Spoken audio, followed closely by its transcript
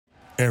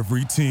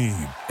Every team,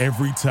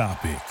 every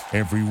topic,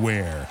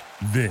 everywhere.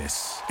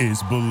 This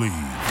is Believe.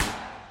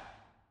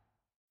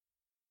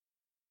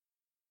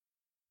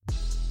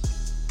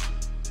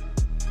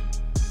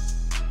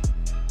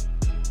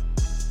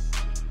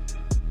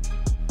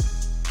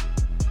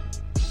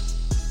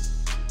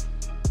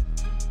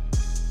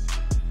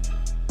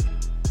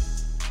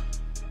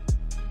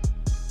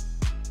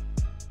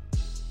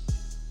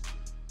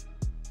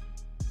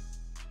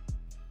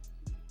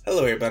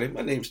 Hello everybody,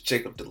 my name is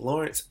Jacob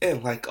DeLawrence,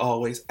 and like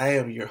always, I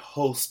am your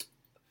host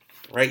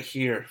right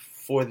here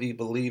for the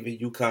Believe in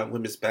UConn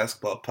Women's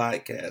Basketball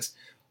Podcast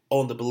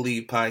on the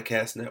Believe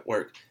Podcast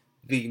Network,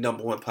 the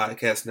number one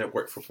podcast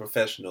network for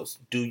professionals.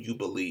 Do you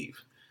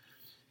believe?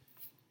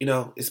 You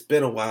know, it's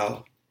been a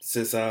while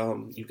since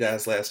you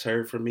guys last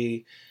heard from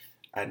me.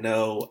 I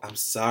know, I'm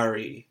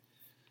sorry.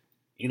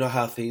 You know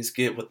how things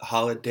get with the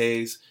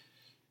holidays.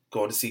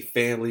 Going to see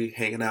family,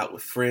 hanging out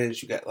with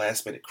friends. You got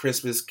last minute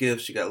Christmas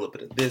gifts. You got a little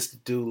bit of this to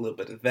do, a little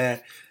bit of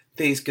that.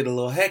 Things get a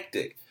little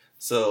hectic.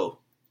 So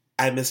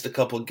I missed a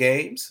couple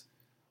games.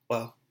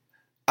 Well,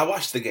 I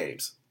watched the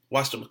games.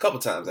 Watched them a couple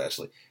times,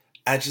 actually.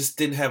 I just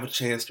didn't have a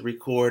chance to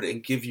record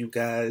and give you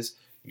guys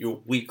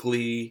your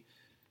weekly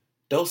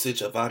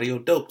dosage of audio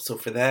dope. So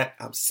for that,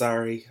 I'm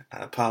sorry. I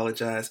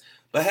apologize.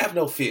 But have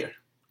no fear.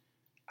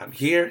 I'm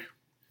here.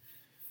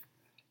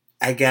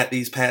 I got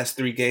these past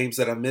 3 games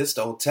that I missed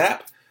on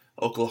tap.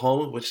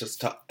 Oklahoma, which is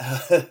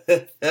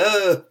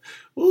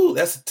ooh,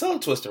 that's a tongue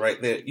twister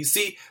right there. You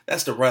see,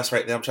 that's the rust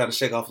right there. I'm trying to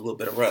shake off a little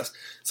bit of rust.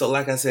 So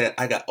like I said,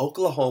 I got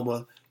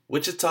Oklahoma,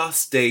 Wichita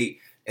State,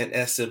 and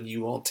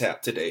SMU on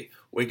tap today.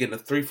 We're getting a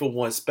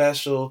 3-for-1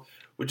 special.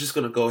 We're just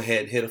going to go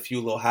ahead and hit a few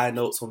little high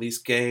notes on these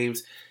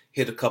games,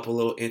 hit a couple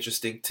little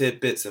interesting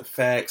tidbits and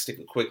facts, take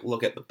a quick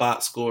look at the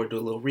box score, do a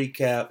little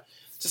recap.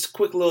 Just a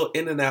quick little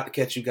in and out to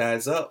catch you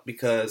guys up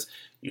because,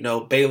 you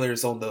know,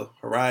 Baylor's on the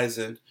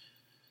horizon.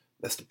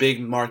 That's the big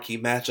marquee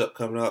matchup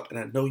coming up, and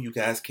I know you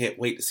guys can't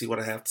wait to see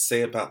what I have to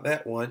say about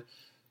that one.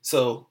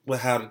 So,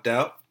 without a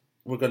doubt,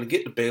 we're going to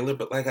get to Baylor,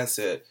 but like I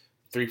said,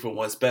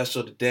 3-for-1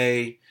 special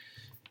today,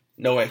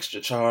 no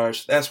extra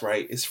charge. That's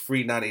right, it's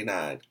free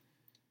 $99.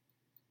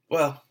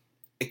 Well,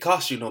 it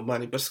costs you no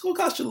money, but it's going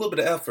to cost you a little bit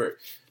of effort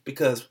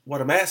because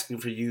what I'm asking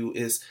for you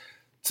is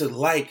to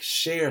like,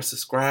 share,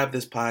 subscribe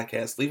this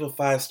podcast, leave a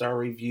 5-star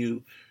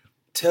review,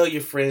 tell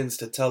your friends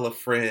to tell a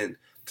friend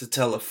to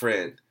tell a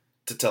friend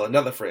to tell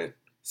another friend.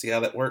 See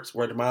how that works?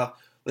 Word of mouth.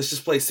 Let's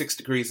just play 6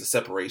 degrees of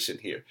separation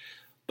here.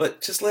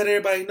 But just let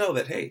everybody know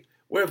that, hey,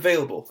 we're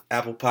available.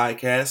 Apple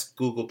Podcasts,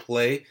 Google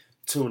Play,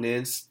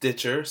 TuneIn,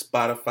 Stitcher,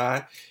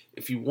 Spotify.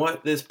 If you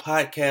want this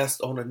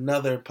podcast on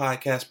another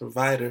podcast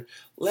provider,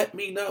 let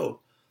me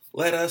know.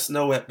 Let us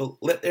know.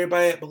 Let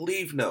everybody at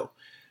Believe know.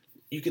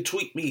 You can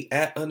tweet me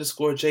at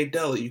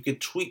 _JDella. You can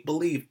tweet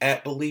Believe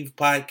at Believe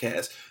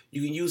Podcast.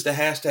 You can use the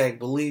hashtag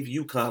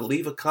BelieveUConn.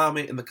 Leave a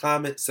comment in the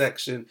comment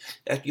section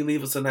after you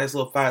leave us a nice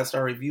little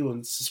 5-star review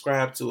and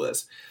subscribe to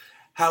us.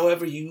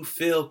 However you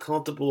feel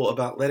comfortable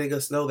about letting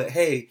us know that,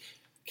 hey,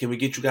 can we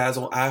get you guys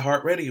on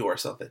iHeartRadio or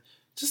something?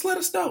 Just let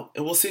us know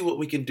and we'll see what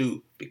we can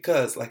do.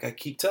 Because, like I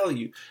keep telling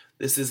you,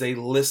 this is a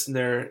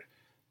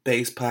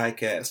listener-based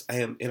podcast.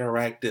 I am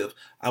interactive.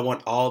 I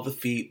want all the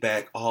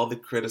feedback, all the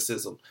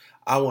criticism.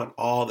 I want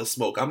all the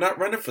smoke. I'm not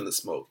running from the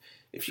smoke.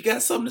 If you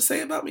got something to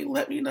say about me,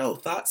 let me know.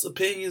 Thoughts,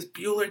 opinions,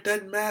 Bueller,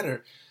 doesn't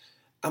matter.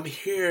 I'm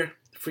here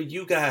for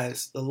you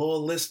guys, the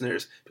loyal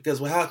listeners, because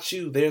without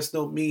you, there's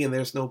no me and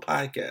there's no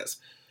podcast.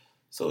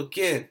 So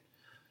again,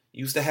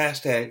 use the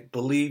hashtag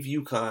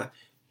BelieveUConn,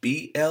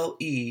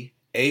 BLEAVUCONN,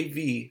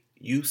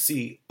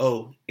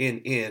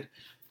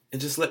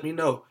 and just let me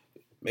know.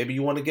 Maybe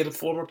you want to get a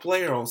former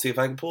player on, see if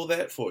I can pull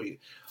that for you.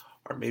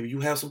 Or maybe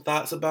you have some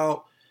thoughts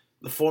about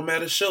the format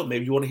of the show.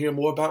 Maybe you want to hear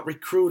more about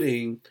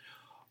recruiting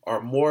or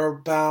more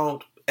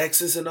about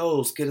X's and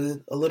O's,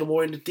 getting a little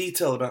more into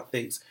detail about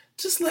things.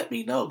 Just let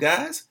me know,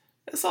 guys.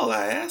 That's all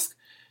I ask.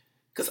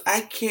 Because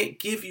I can't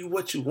give you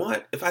what you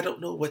want if I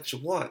don't know what you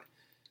want.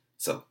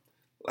 So,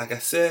 like I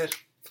said,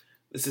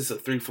 this is a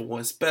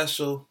 3-for-1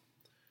 special.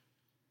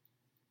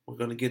 We're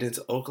going to get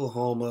into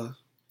Oklahoma,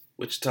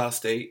 Wichita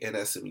State, and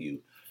SMU.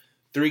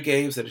 3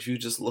 games that if you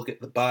just look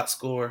at the box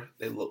score,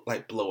 they look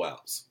like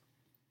blowouts.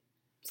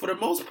 For the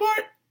most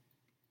part,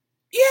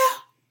 yeah,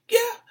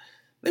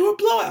 they were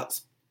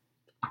blowouts.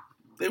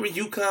 They were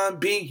UConn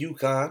being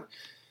UConn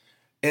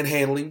and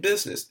handling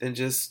business and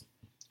just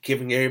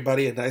giving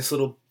everybody a nice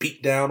little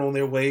beat down on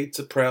their way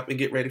to prep and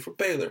get ready for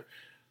Baylor.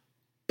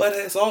 But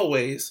as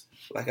always,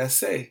 like I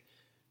say,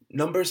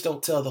 numbers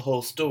don't tell the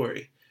whole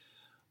story.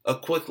 A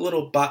quick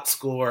little box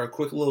score, a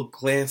quick little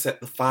glance at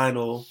the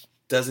final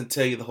doesn't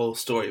tell you the whole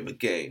story of a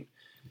game.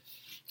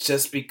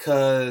 Just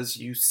because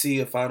you see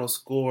a final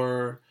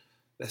score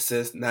that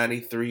says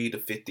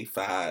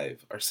 93-55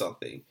 or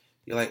something,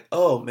 you're like,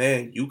 oh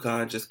man,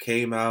 UConn just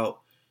came out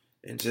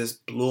and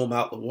just blew them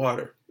out the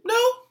water.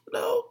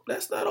 No,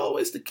 that's not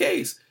always the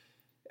case.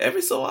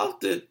 Every so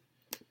often,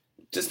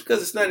 just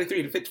because it's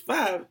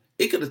 93-55,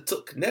 it could have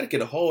took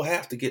Connecticut a whole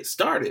half to get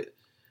started.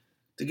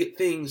 to get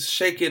things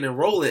shaking and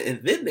rolling,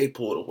 and then they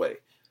pulled away.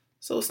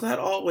 So it's not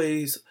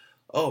always,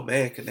 oh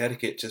man,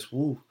 Connecticut just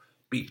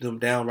beat them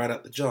down right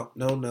out the jump.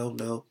 No, no,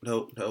 no,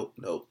 no, no,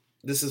 no.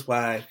 This is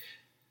why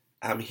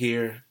I'm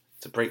here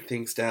to break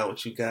things down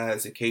with you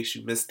guys in case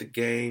you missed the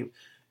game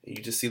and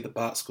you just see the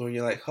box score and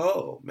you're like,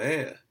 oh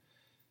man,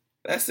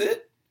 that's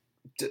it?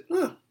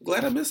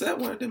 Glad I missed that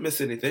one. I didn't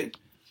miss anything.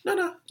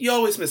 No, you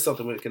always miss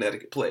something when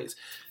Connecticut plays.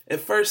 And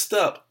first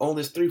up on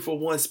this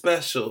 3-for-1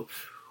 special,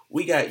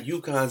 we got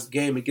UConn's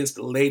game against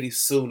the Lady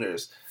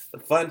Sooners. The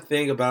fun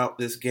thing about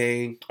this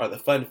game, or the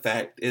fun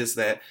fact, is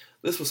that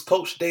this was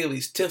Coach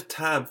Daly's 10th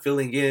time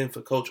filling in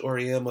for Coach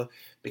Auriemma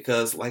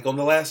because, like on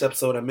the last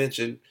episode I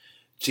mentioned,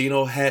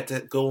 Gino had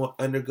to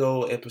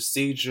undergo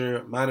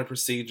a minor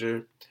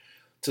procedure,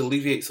 to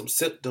alleviate some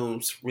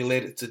symptoms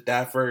related to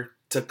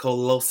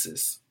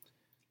diverticulosis.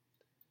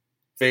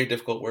 Very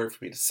difficult word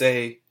for me to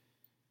say.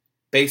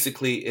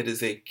 Basically, it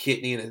is a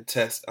kidney and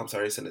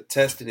it's an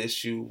intestine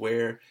issue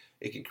where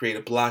it can create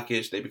a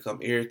blockage. They become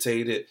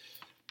irritated.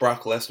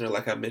 Brock Lesnar,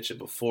 like I mentioned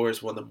before,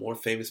 is one of the more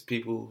famous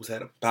people who's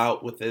had a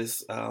bout with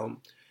this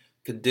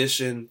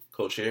condition.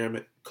 Coach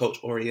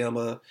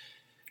Auriemma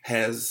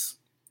has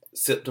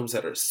symptoms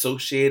that are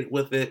associated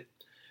with it.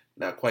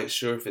 Not quite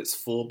sure if it's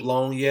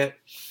full-blown yet.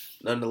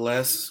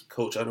 Nonetheless,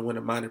 Coach underwent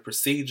a minor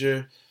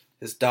procedure.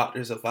 His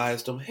doctors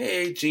advised him,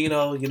 hey,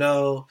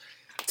 Gino,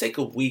 take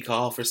a week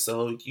off or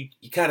so. You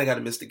kind of got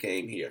to miss the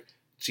game here.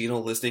 Gino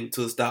listening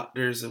to his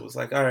doctors and was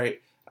like, all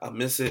right, I'll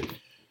miss it.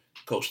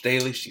 Coach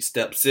Daly, she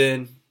steps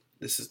in.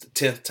 This is the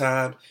 10th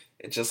time.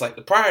 And just like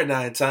the prior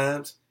 9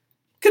 times,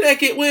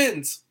 Connecticut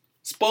wins.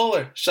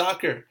 Spoiler,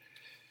 shocker.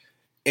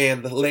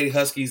 And the Lady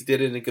Huskies did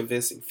it in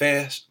convincing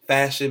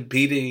fashion,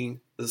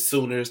 beating the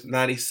Sooners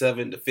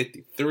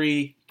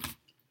 97-53.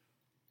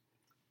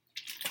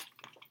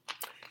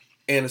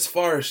 And as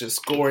far as just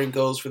scoring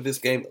goes for this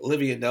game,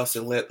 Olivia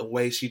Nelson led the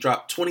way. She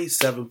dropped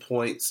 27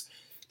 points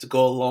to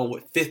go along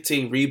with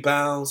 15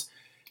 rebounds.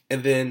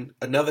 And then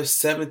another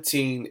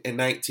 17 and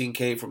 19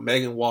 came from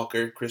Megan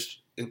Walker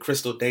and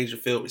Crystal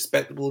Dangerfield,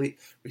 respectively.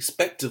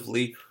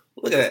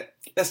 Look at that.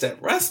 That's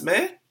that rust,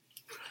 man.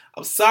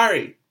 I'm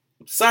sorry.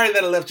 I'm sorry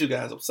that I left you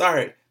guys. I'm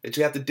sorry that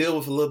you have to deal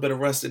with a little bit of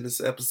rust in this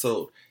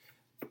episode.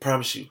 I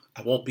promise you,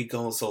 I won't be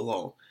gone so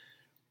long.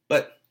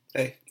 But,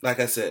 hey, like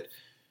I said,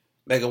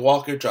 Megan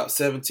Walker dropped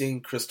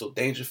 17. Crystal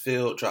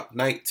Dangerfield dropped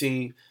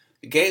 19.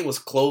 The game was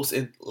close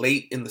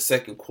late in the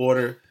second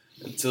quarter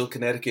until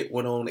Connecticut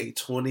went on a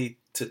 20-2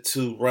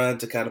 run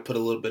to kind of put a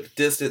little bit of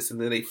distance, and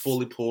then they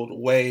fully pulled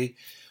away,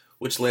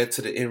 which led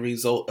to the end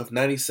result of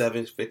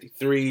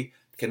 97-53.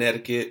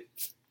 Connecticut,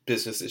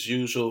 business as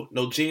usual.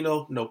 No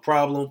Gino, no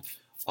problem.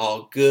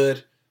 All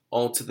good.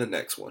 On to the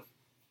next one.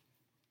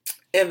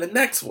 And the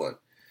next one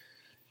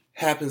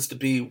happens to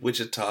be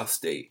Wichita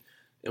State,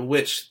 in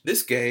which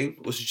this game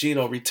was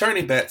Gino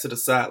returning back to the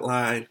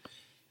sideline.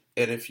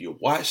 And if you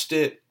watched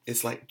it,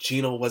 it's like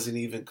Gino wasn't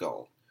even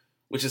gone,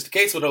 which is the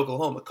case with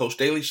Oklahoma. Coach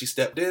Daly, she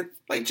stepped in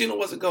like Gino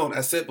wasn't gone.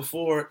 I said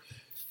before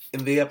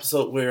in the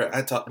episode where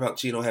I talked about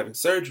Gino having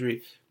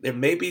surgery, there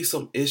may be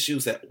some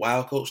issues that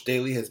while Coach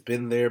Daly has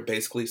been there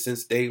basically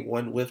since day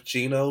one with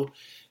Gino,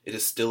 it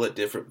is still a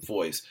different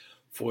voice.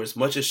 For as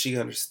much as she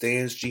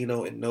understands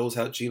Gino and knows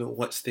how Gino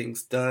wants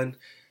things done,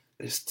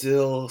 there's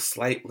still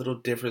slight little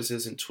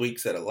differences and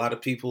tweaks that a lot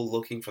of people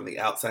looking from the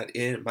outside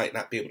in might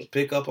not be able to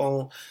pick up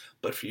on.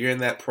 But if you're in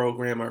that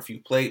program or if you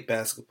played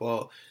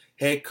basketball,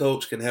 head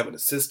coach can have an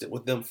assistant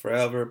with them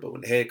forever. But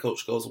when the head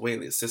coach goes away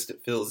and the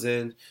assistant fills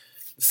in,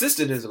 the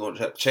assistant isn't going to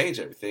try to change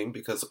everything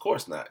because, of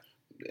course not.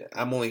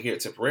 I'm only here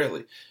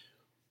temporarily.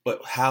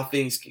 But how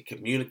things get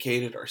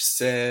communicated or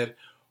said,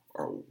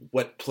 or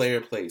what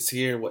player plays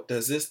here, what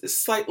does this, it's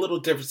slight little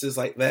differences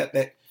like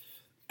that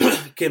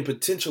can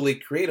potentially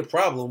create a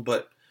problem,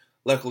 but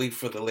luckily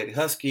for the Lady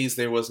Huskies,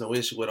 there was no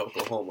issue with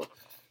Oklahoma.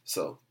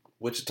 So,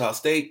 Wichita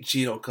State,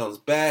 Gino comes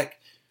back.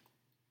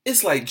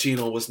 It's like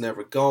Gino was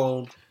never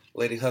gone.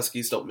 Lady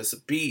Huskies don't miss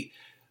a beat.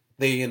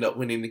 They end up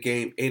winning the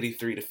game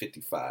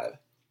 83-55.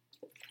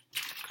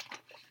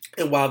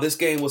 And while this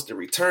game was the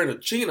return of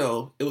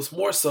Gino, it was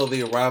more so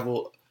the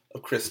arrival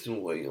of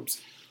Kristen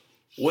Williams.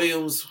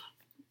 Williams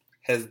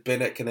has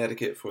been at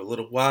Connecticut for a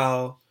little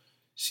while.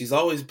 She's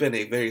always been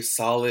a very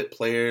solid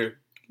player.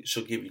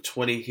 She'll give you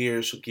 20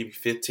 here. She'll give you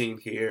 15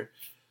 here.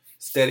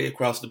 Steady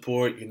across the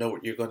board. You know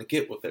what you're going to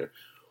get with her.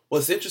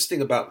 What's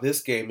interesting about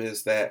this game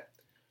is that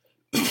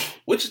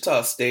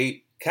Wichita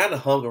State kind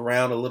of hung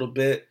around a little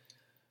bit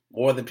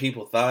more than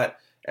people thought.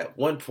 At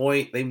one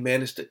point, they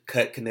managed to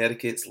cut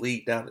Connecticut's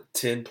lead down to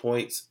 10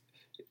 points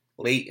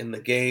late in the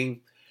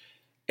game.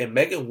 And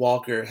Megan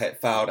Walker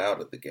had fouled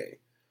out of the game.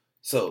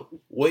 So,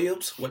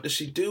 Williams, what does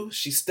she do?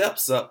 She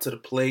steps up to the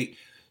plate.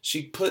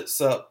 She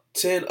puts up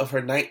 10 of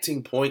her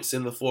 19 points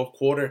in the fourth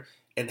quarter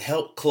and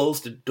helped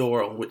close the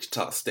door on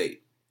Wichita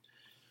State.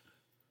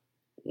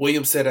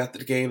 Williams said after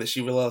the game that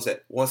she realized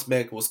that once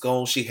Megan was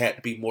gone, she had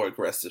to be more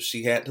aggressive.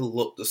 She had to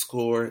look to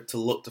score, to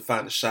look to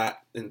find a shot,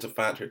 and to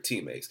find her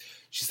teammates.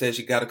 She said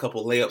she got a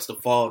couple layups to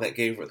fall that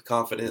gave her the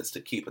confidence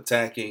to keep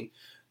attacking.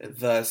 and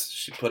thus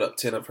she put up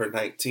 10 of her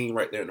 19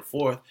 right there in the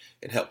fourth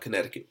and helped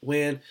Connecticut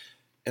win.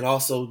 And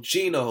also,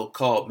 Gino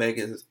called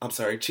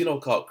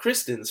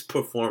Kristen's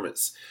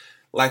performance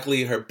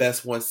likely her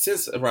best one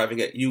since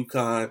arriving at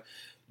UConn,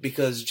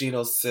 because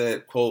Gino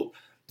said, quote,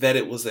 that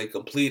it was a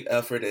complete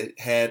effort. It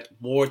had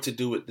more to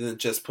do with than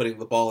just putting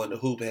the ball in the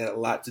hoop. It had a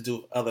lot to do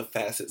with other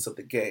facets of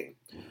the game,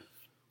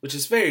 which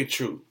is very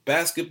true.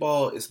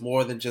 Basketball is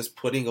more than just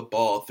putting a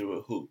ball through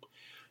a hoop.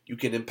 You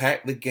can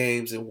impact the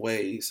games in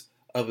ways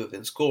other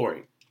than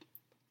scoring.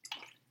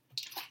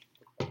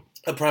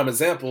 A prime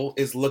example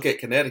is look at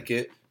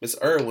Connecticut, Miss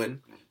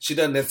Irwin. She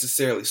doesn't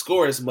necessarily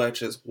score as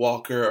much as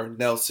Walker or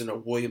Nelson or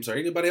Williams or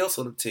anybody else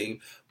on the team,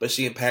 but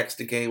she impacts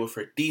the game with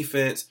her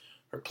defense,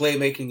 her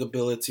playmaking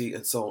ability,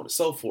 and so on and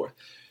so forth.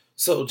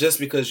 So just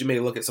because you may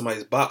look at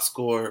somebody's box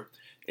score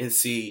and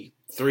see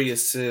 3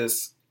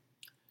 assists,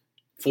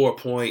 4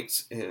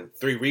 points, and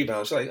 3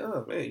 rebounds, you're like,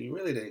 oh man, you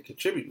really didn't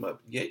contribute much.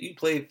 Yet you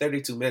played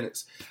 32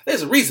 minutes.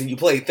 There's a reason you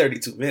played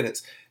 32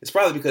 minutes. It's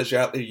probably because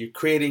you're out there, you're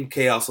creating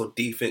chaos on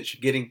defense,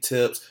 you're getting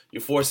tips, you're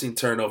forcing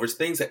turnovers,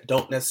 things that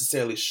don't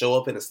necessarily show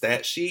up in a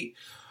stat sheet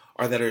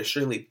or that are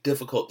extremely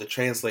difficult to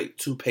translate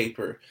to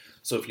paper.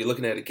 So if you're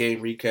looking at a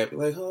game recap,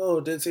 you're like,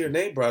 oh, didn't see her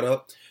name brought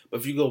up.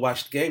 But if you go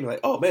watch the game, you're like,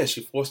 oh man,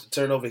 she forced a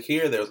turnover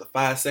here. There was a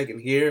 5-second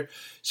here.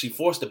 She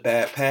forced a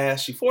bad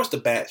pass. She forced a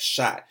bad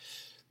shot.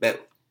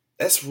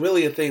 That's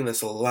really a thing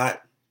that's a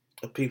lot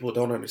of people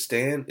don't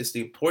understand. It's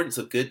the importance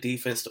of good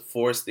defense to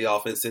force the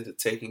offense into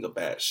taking a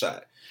bad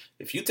shot.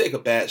 If you take a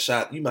bad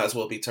shot, you might as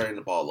well be turning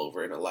the ball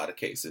over in a lot of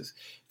cases.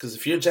 Because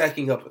if you're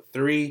jacking up a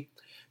 3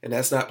 and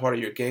that's not part of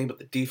your game, but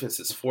the defense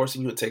is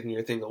forcing you and taking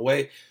your thing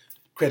away,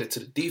 credit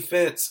to the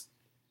defense.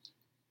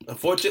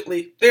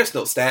 Unfortunately, there's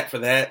no stat for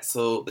that,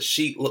 so the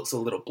sheet looks a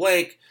little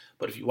blank,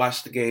 but if you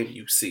watch the game,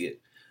 you see it.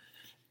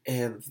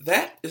 And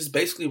that is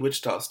basically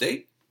Wichita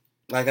State.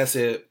 Like I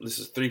said, this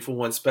is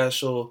 3-for-1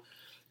 special.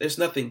 There's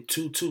nothing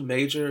too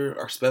major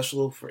or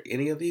special for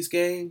any of these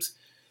games.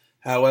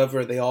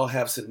 However, they all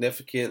have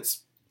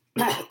significance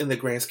in the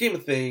grand scheme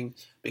of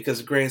things, because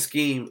the grand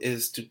scheme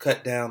is to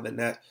cut down the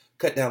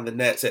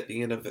nets at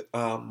the end of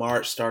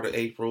March, start of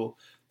April,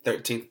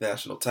 13th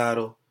national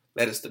title.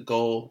 That is the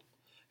goal.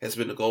 Has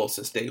been the goal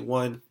since day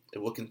one. It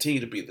will continue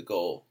to be the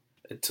goal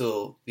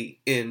until the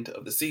end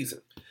of the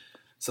season.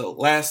 So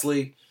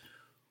lastly,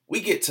 we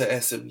get to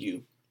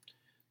SMU.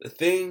 The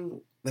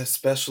thing that's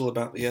special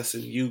about the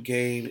SMU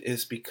game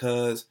is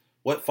because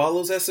what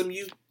follows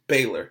SMU?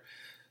 Baylor.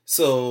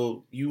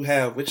 So you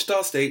have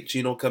Wichita State,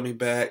 Gino coming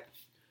back,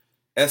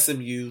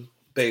 SMU,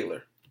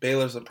 Baylor.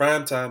 Baylor's a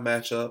primetime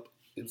matchup.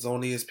 It's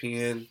on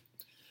ESPN.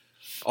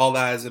 All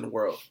eyes in the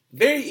world.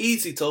 Very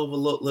easy to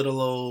overlook little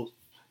old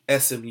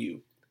SMU.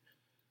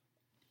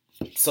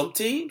 Some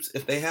teams,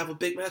 if they have a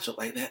big matchup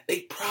like that,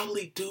 they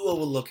probably do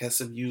overlook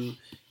SMU,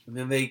 and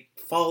then they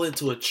fall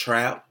into a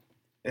trap.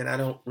 And I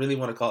don't really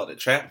want to call it a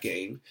trap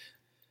game,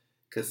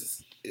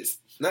 because it's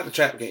not a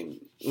trap game.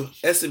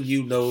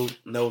 SMU, no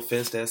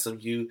offense to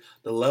SMU,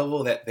 the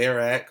level that they're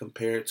at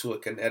compared to a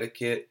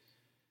Connecticut,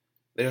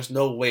 there's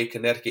no way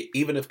Connecticut,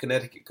 even if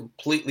Connecticut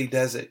completely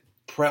doesn't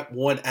prep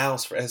 1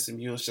 ounce for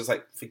SMU, it's just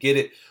like, forget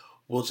it.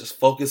 We'll just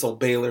focus on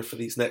Baylor for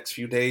these next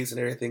few days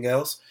and everything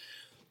else.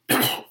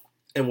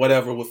 And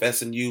whatever with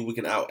SMU, we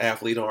can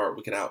out-athlete them or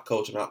we can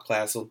out-coach and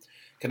out-class them.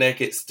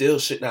 Connecticut still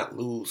should not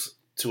lose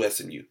to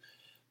SMU.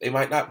 They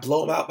might not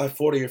blow them out by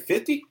 40 or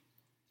 50,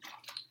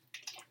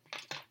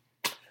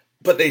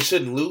 but they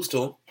shouldn't lose to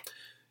them.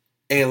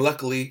 And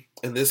luckily,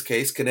 in this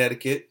case,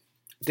 Connecticut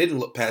didn't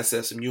look past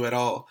SMU at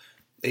all.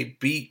 They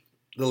beat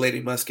the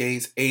Lady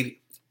Mustangs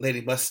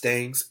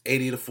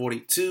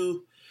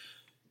 80-42.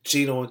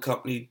 Gino and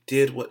company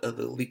did what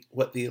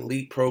the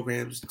elite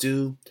programs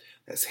do.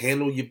 That's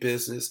handle your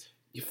business.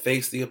 You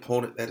face the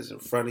opponent that is in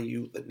front of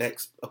you, the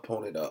next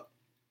opponent up.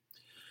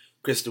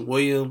 Kristen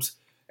Williams,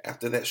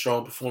 after that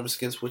strong performance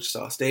against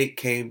Wichita State,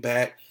 came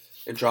back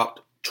and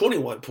dropped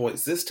 21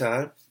 points this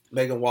time.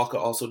 Megan Walker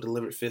also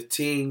delivered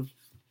 15.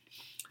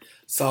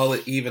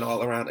 Solid, even,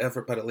 all-around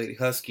effort by the Lady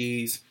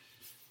Huskies.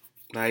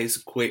 Nice,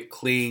 quick,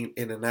 clean,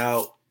 in and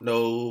out.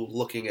 No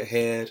looking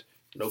ahead.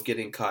 No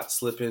getting caught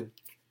slipping.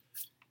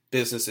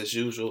 Business as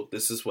usual.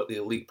 This is what the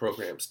elite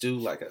programs do.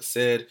 Like I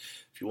said,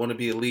 if you want to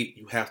be elite,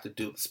 you have to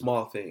do the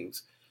small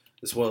things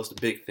as well as the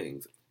big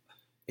things.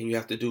 And you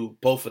have to do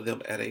both of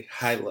them at a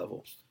high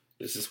level.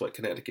 This is what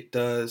Connecticut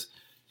does,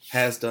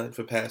 has done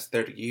for the past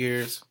 30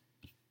 years.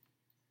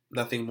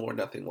 Nothing more,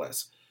 nothing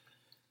less.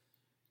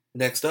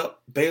 Next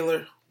up,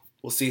 Baylor.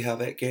 We'll see how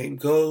that game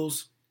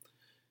goes.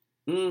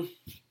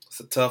 It's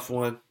a tough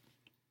one.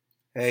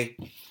 Hey,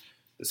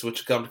 this is what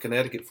you come to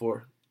Connecticut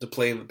for, to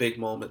play in the big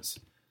moments,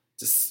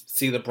 to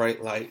see the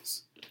bright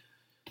lights,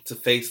 to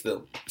face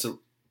them,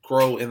 to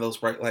grow in those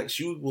bright lights.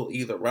 You will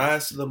either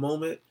rise to the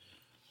moment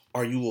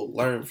or you will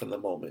learn from the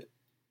moment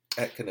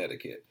at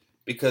Connecticut,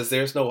 because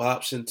there's no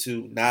option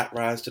to not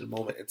rise to the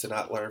moment and to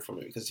not learn from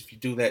it, because if you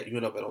do that, you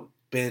end up on a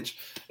bench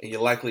and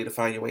you're likely to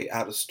find your way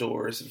out of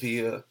stores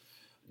via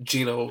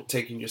Gino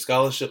taking your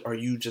scholarship, or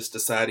you just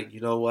deciding, you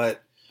know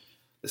what,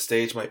 the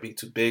stage might be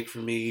too big for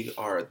me,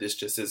 or this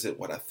just isn't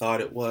what I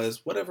thought it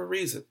was, whatever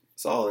reason.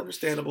 It's all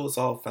understandable. It's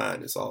all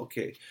fine. It's all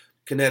okay.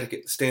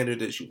 Connecticut, the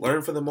standard is you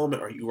learn from the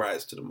moment or you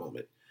rise to the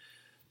moment.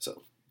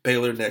 So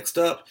Baylor next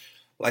up.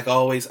 Like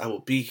always, I will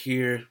be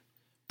here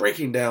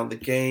breaking down the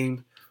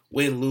game,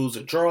 win, lose,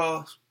 or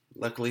draw.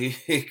 Luckily,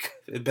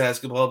 in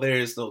basketball, there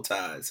is no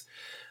ties.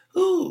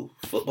 Ooh,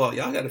 football,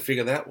 y'all got to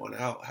figure that one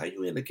out. How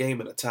you end a game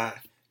in a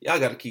tie? Y'all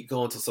got to keep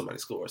going until somebody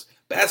scores.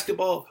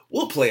 Basketball,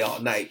 we'll play all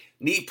night.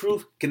 Need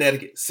proof?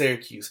 Connecticut,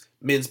 Syracuse,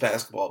 men's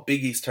basketball,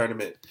 Big East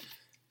tournament,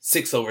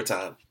 6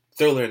 overtime,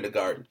 Thriller in the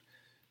Garden.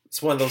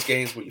 It's one of those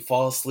games where you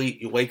fall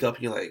asleep, you wake up,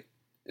 and you're like,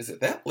 is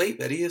it that late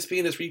that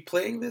ESPN is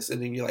replaying this?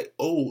 And then you're like,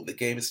 oh, the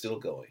game is still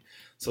going.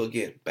 So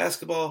again,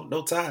 basketball,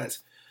 no ties.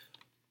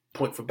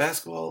 Point for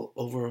basketball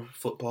over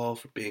football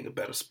for being a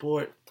better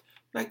sport.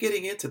 Not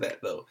getting into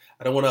that, though.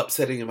 I don't want to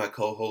upset any of my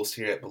co-hosts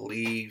here at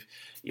Believe.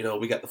 You know,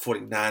 we got the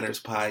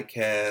 49ers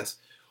podcast.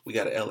 We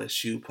got an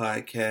LSU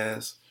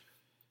podcast.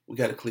 We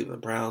got a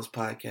Cleveland Browns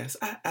podcast.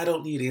 I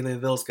don't need any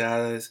of those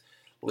guys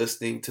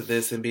listening to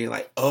this and being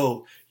like,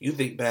 oh, you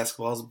think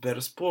basketball is a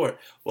better sport.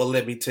 Well,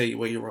 let me tell you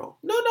where you're wrong.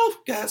 No,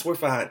 guys, we're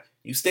fine.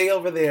 You stay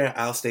over there.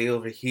 I'll stay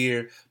over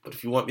here. But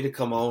if you want me to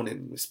come on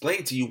and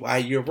explain to you why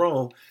you're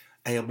wrong,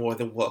 I am more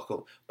than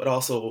welcome. But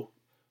also,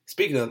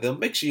 speaking of them,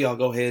 make sure y'all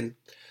go ahead and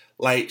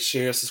like,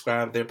 share,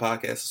 subscribe to their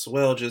podcast as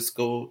well. Just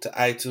go to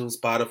iTunes,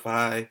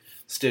 Spotify,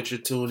 Stitcher,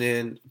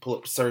 TuneIn, pull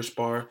up the search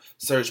bar,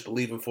 search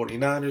Believe in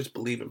 49ers,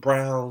 Believe in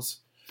Browns,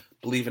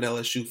 Believe in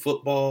LSU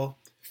football.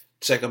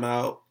 Check them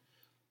out.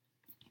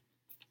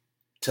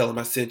 Tell them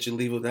I sent you.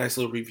 Leave a nice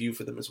little review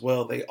for them as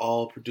well. They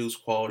all produce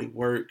quality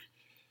work.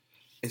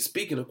 And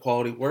speaking of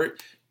quality work,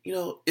 you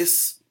know,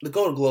 it's the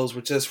Golden Globes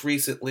were just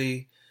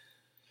recently.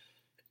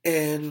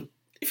 And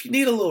if you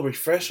need a little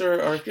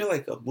refresher, or if you're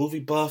like a movie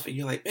buff and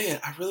you're like, man,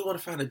 I really want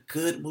to find a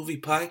good movie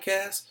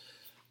podcast,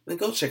 then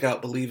go check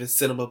out Believe in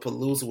Cinema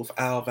Palooza with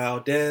Al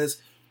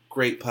Valdez.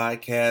 Great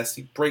podcast.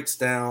 He breaks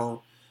down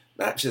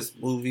not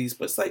just movies,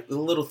 but it's like the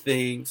little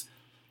things.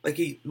 Like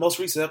most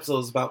recent episode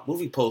is about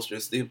movie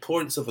posters, the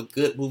importance of a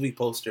good movie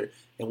poster,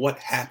 and what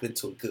happened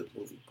to a good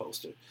movie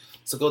poster.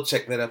 So go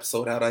check that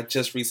episode out. I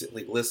just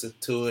recently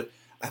listened to it.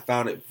 I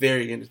found it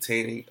very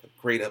entertaining, a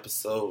great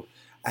episode.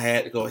 I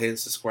had to go ahead and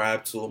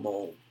subscribe to him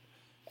on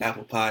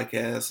Apple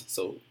Podcasts.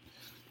 So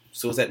as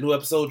soon as that new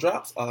episode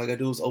drops, all I got to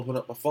do is open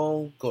up my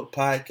phone, go to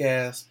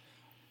podcast,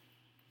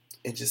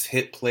 and just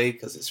hit play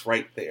because it's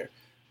right there.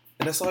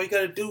 And that's all you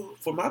got to do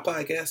for my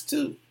podcast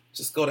too.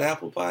 Just go to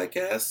Apple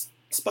Podcasts,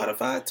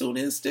 Spotify,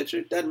 TuneIn,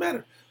 Stitcher, doesn't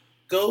matter.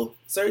 Go,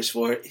 search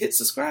for it, hit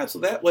subscribe. So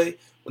that way,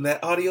 when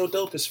that audio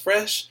dope is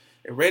fresh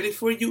and ready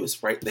for you,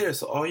 it's right there.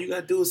 So all you got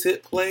to do is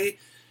hit play,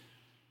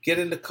 get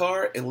in the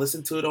car, and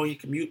listen to it on your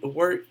commute to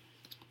work.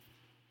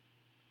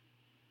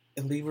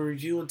 And leave a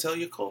review and tell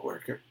your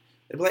coworker.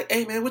 And be like,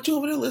 hey man, what you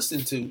over there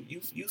listening to?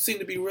 You seem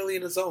to be really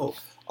in the zone.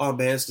 Oh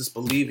man, it's just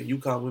Believe in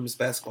UConn Women's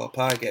Basketball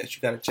Podcast.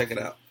 You got to check it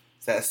out.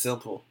 It's that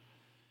simple.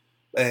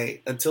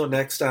 Hey, until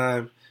next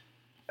time,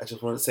 I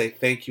just want to say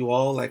thank you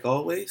all, like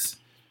always.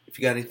 If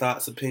you got any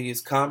thoughts,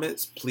 opinions,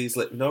 comments, please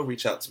let me know.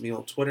 Reach out to me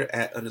on Twitter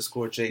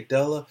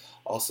 @_JDella.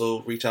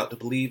 Also, reach out to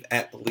Believe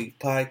 @Believe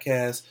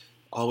Podcast.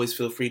 Always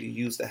feel free to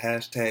use the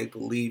hashtag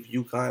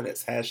BelieveUConn.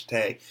 That's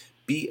hashtag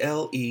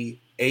BLEAVUCONN.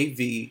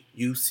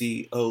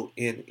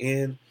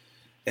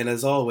 And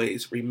as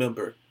always,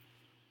 remember,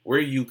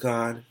 we're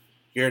UConn.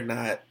 You're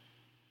not.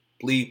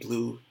 Bleed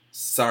blue.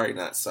 Sorry,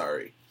 not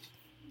sorry.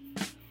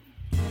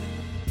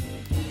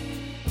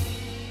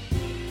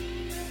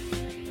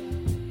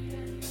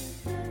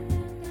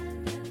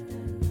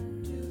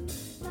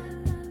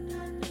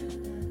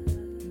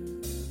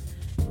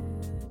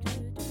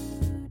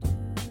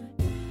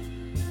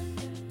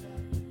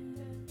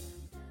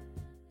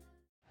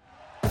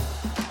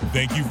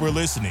 Thank you for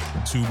listening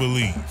to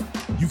Believe.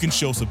 You can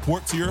show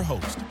support to your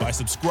host by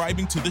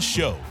subscribing to the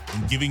show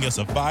and giving us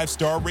a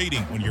 5-star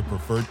rating on your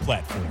preferred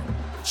platform.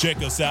 Check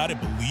us out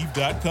at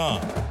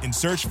Believe.com and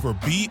search for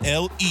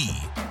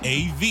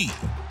BLEAV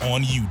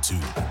on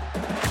YouTube.